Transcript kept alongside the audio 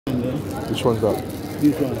Which one's that?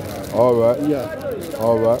 This one. All right. Yeah.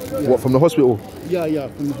 All right. Yeah. What, from the hospital? Yeah,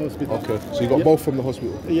 from the hospital. Okay. So you got both from the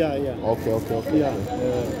hospital? Yeah. Okay. Yeah.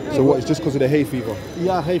 So what? It's just because of the hay fever?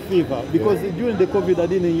 Yeah, hay fever. Because during the COVID, I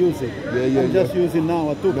didn't use it. Yeah. I'm just using now.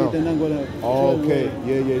 I took it and I'm gonna. Okay.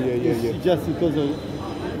 Yeah. It's just because of.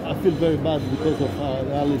 I feel very bad because of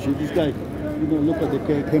the allergy. This guy, look at the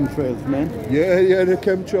chemtrails, man. Yeah, the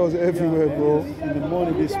chemtrails everywhere, bro. In the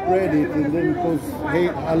morning they spread it and then cause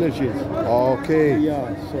allergies. Okay.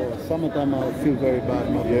 Yeah, so summertime I feel very bad,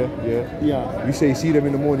 man. Yeah. You say you see them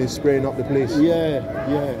in the morning spraying up the place? Yeah.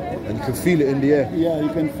 And you can feel it in the air? Yeah, you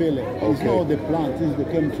can feel it. Okay. It's not the plant, it's the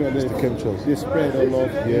chemtrails. It's the chemtrails. They spread a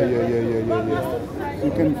lot. Yeah.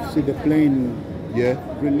 You can see the plane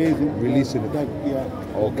releasing it.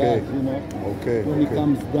 Okay. That, Okay. When it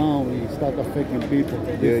comes down, it starts affecting people.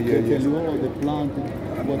 They tell you, the plant,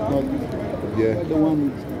 whatnot. Yeah. They're the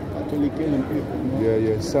one actually killing people.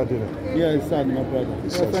 Yeah. It's sad, isn't it? Yeah, it's sad, my brother.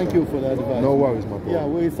 Thank you for that advice. No worries, my brother. Yeah,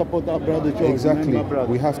 we support our brother George. Exactly. Man, my brother.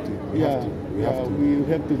 We have to. We have to. We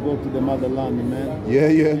have to go to the motherland, man. Yeah.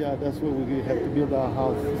 Yeah, that's where we have to build our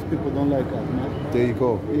house. These people don't like us, man. There you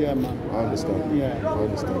go. Yeah, man. I understand. Yeah. I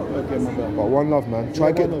understand. Okay, my brother. But one love, man.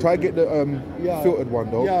 Try get the filtered one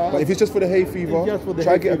though. Yeah. But if it's just for the hay fever,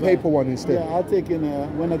 try get a paper one instead. Yeah, I'll take in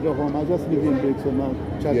when I go home. I'll just leave in Brixton now.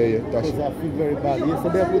 That's because I feel very bad.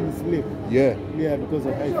 Yesterday I couldn't sleep. Yeah. Yeah, because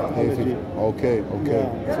of allergy. Okay.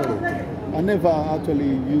 Yeah, so I never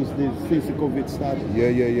actually used this since the COVID started.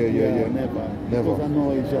 Yeah. Never. Because I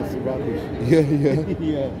know it's just rubbish. Yeah.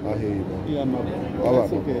 Yeah. I hear you, man. Yeah, my bro. All right,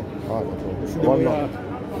 that's okay. All right,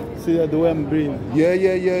 man. See the way I'm breathing. Yeah.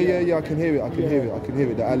 I can hear it. I can hear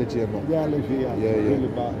it. The allergy and that. The allergy, Yeah. really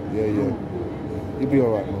bad. Yeah. You'll be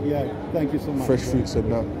all right, man. Yeah. Thank you so much. Fresh fruits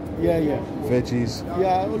and that. Yeah. Veggies.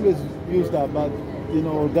 Yeah, I always use that, but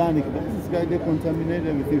organic. But this guy, they contaminate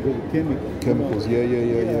everything with chemicals. Yeah.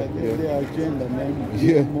 Their agenda, man.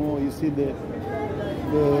 Yeah. More, you see the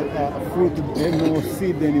fruit, they no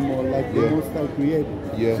seed anymore, like they don't start creating.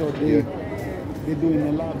 Yeah. So they do in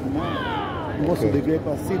a lab now. Most of the grape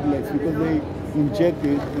are seedless because they inject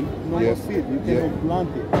it and no more seed. You cannot plant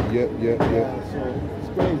it. Yeah. So it's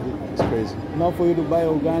crazy. It's crazy. Now for you to buy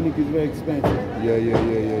organic is very expensive. Yeah.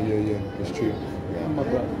 It's true. Yeah, my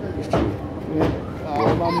brother. It's true.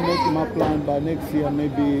 I'm making my plan by next year,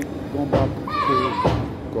 maybe go back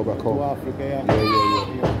home. To Africa, Yeah.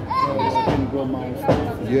 I can grow my own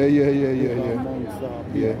stuff.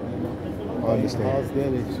 Yeah. I understand. The house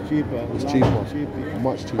there is cheaper. It's cheaper.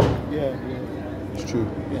 Much cheaper. Yeah. It's true.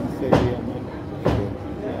 You can stay here, man.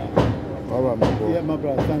 Yeah. All right, my bro. Yeah, my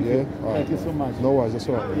brother. Thank you. All right. Thank you so much. No worries, that's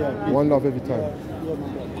all right. Yeah. One love every time. Yeah, my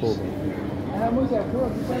brother. Cool, man.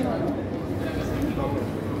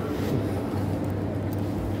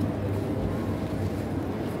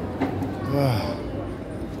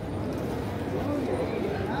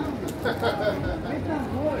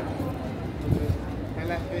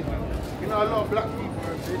 A lot of black people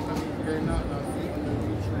are going out now.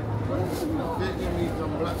 Vietnamese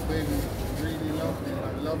and black babies really lovely,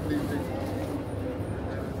 like lovely things.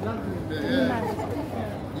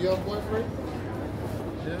 Yeah. You have boyfriend?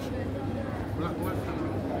 Yeah. Black boyfriend.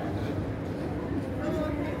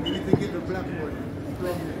 You need to get the black one.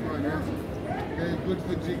 Strongest one, yeah? They're good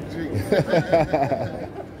for jig.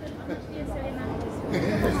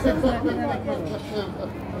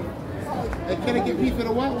 Hey, can I get me for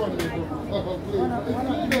the white one, please?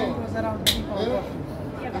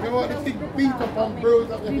 If you want the big beat up on bros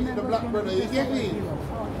up there, the black brother, you get me?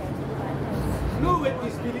 No with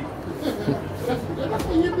this, Billy. That's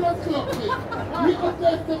what you blood clot, mate. You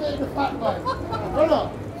underestimate the fat man. Brother,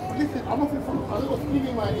 listen, I'm looking for a little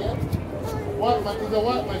skinny man, yeah? White man, he's a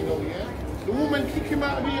white man though, yeah? The woman kick him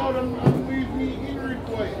out of the yard and move me in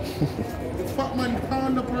required. The fat man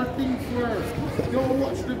pound up her things first. Don't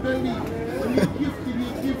watch the belly. When you're gifted,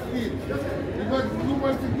 you're gifted. You got the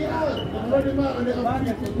woman to get out and run him out and let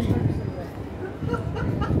him feed the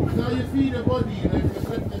things. Now you feed the body and then you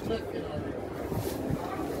set the neck in on it.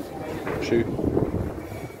 True.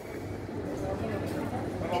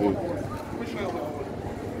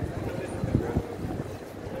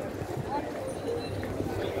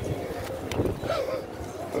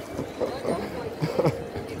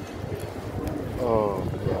 Oh,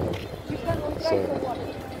 God. Sorry.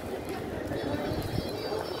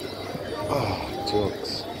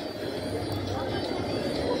 Jokes.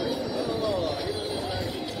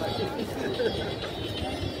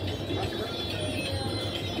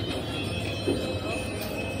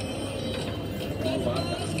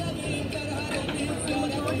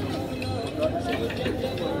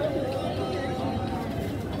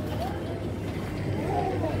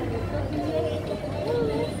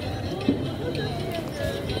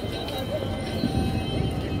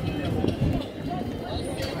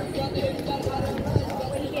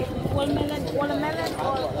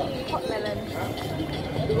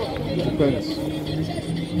 Depends.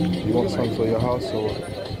 You want some for your house or what?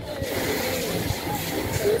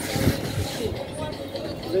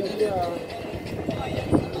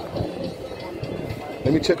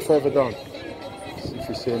 Let me check further down. See if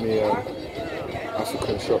you see any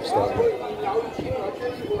African shops down there.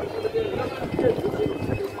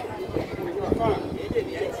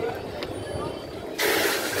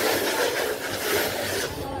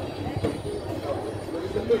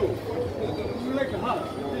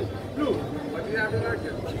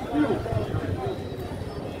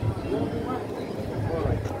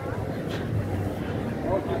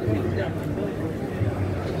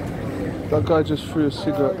 That guy just threw a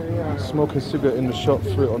cigarette, smoking cigarette in the shop,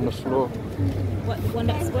 threw it on the floor. What, the one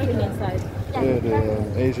that's working inside? Yeah,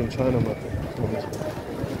 the Asian Chinaman.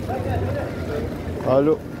 Ah,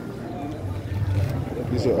 look.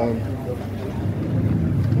 These are,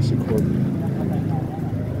 what's it called?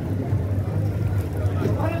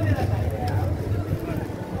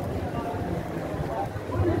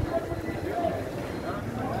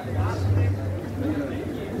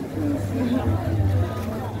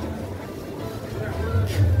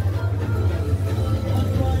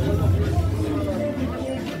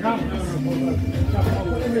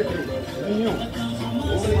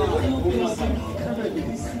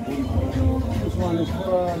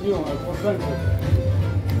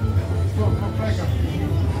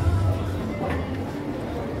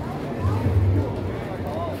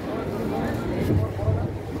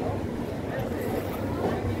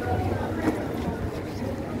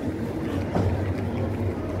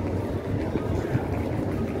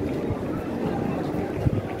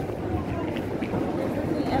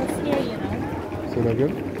 Say that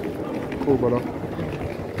again? Cool, brother.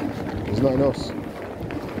 There's nothing else.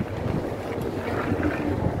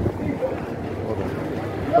 Hold on.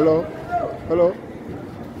 Hello? Hello?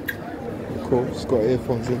 Cool, just got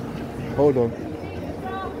earphones in. Hold on.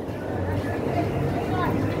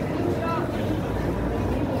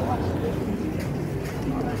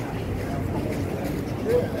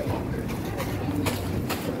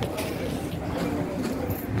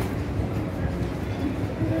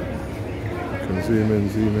 Zoom in,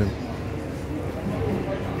 zoom in.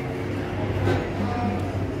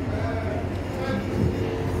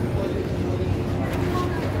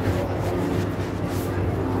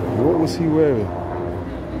 What was he wearing?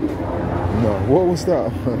 No, what was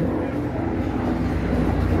that?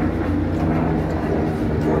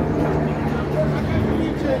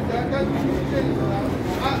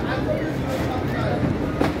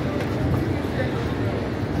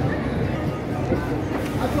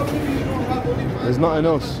 There's nothing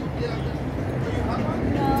else. No,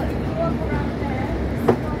 you walk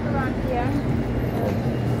around here.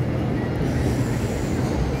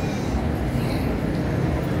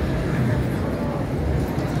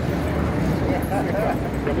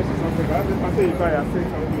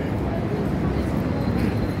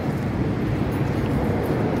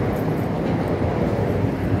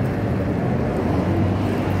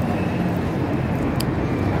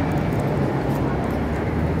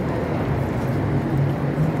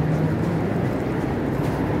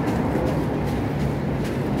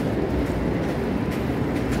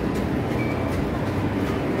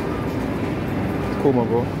 Cool, my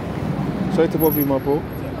bro. Sorry to bother you, my bro.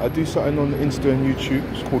 I do something on Insta and YouTube.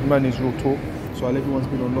 It's called Manny's Real Talk. So while everyone's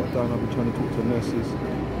been on lockdown, I've been trying to talk to nurses,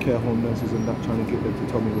 care home nurses and that, trying to get them to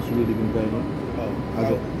tell me what's really been going on. I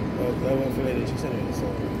went for NHS anyway, so...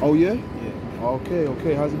 Oh, yeah? Yeah. Okay,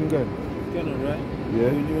 okay. How's it been going? Going on, right? Yeah?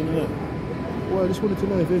 What do you want to know? Well, I just wanted to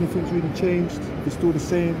know if anything's really changed, if it's still the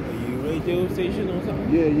same. Are you radio station or something?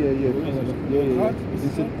 Yeah. Card?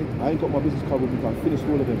 I ain't got my business card with me, I finished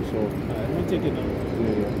all of them, so... Alright, let me take it now.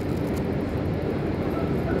 Yeah.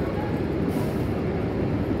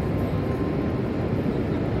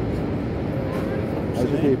 How's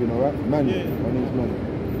your day been, alright? Manny. Yeah. My name's Manny.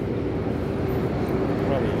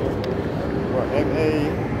 What, M-A...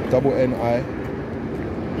 Double N-I-E-S.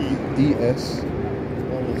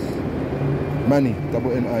 Manny.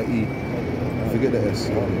 Double N-I-E. Forget the S.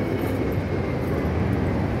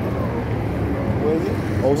 What is it?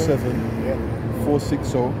 07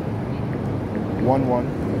 460 11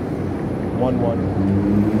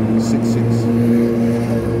 11 66.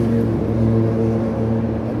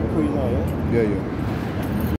 I'm pretty now, yeah? Yeah.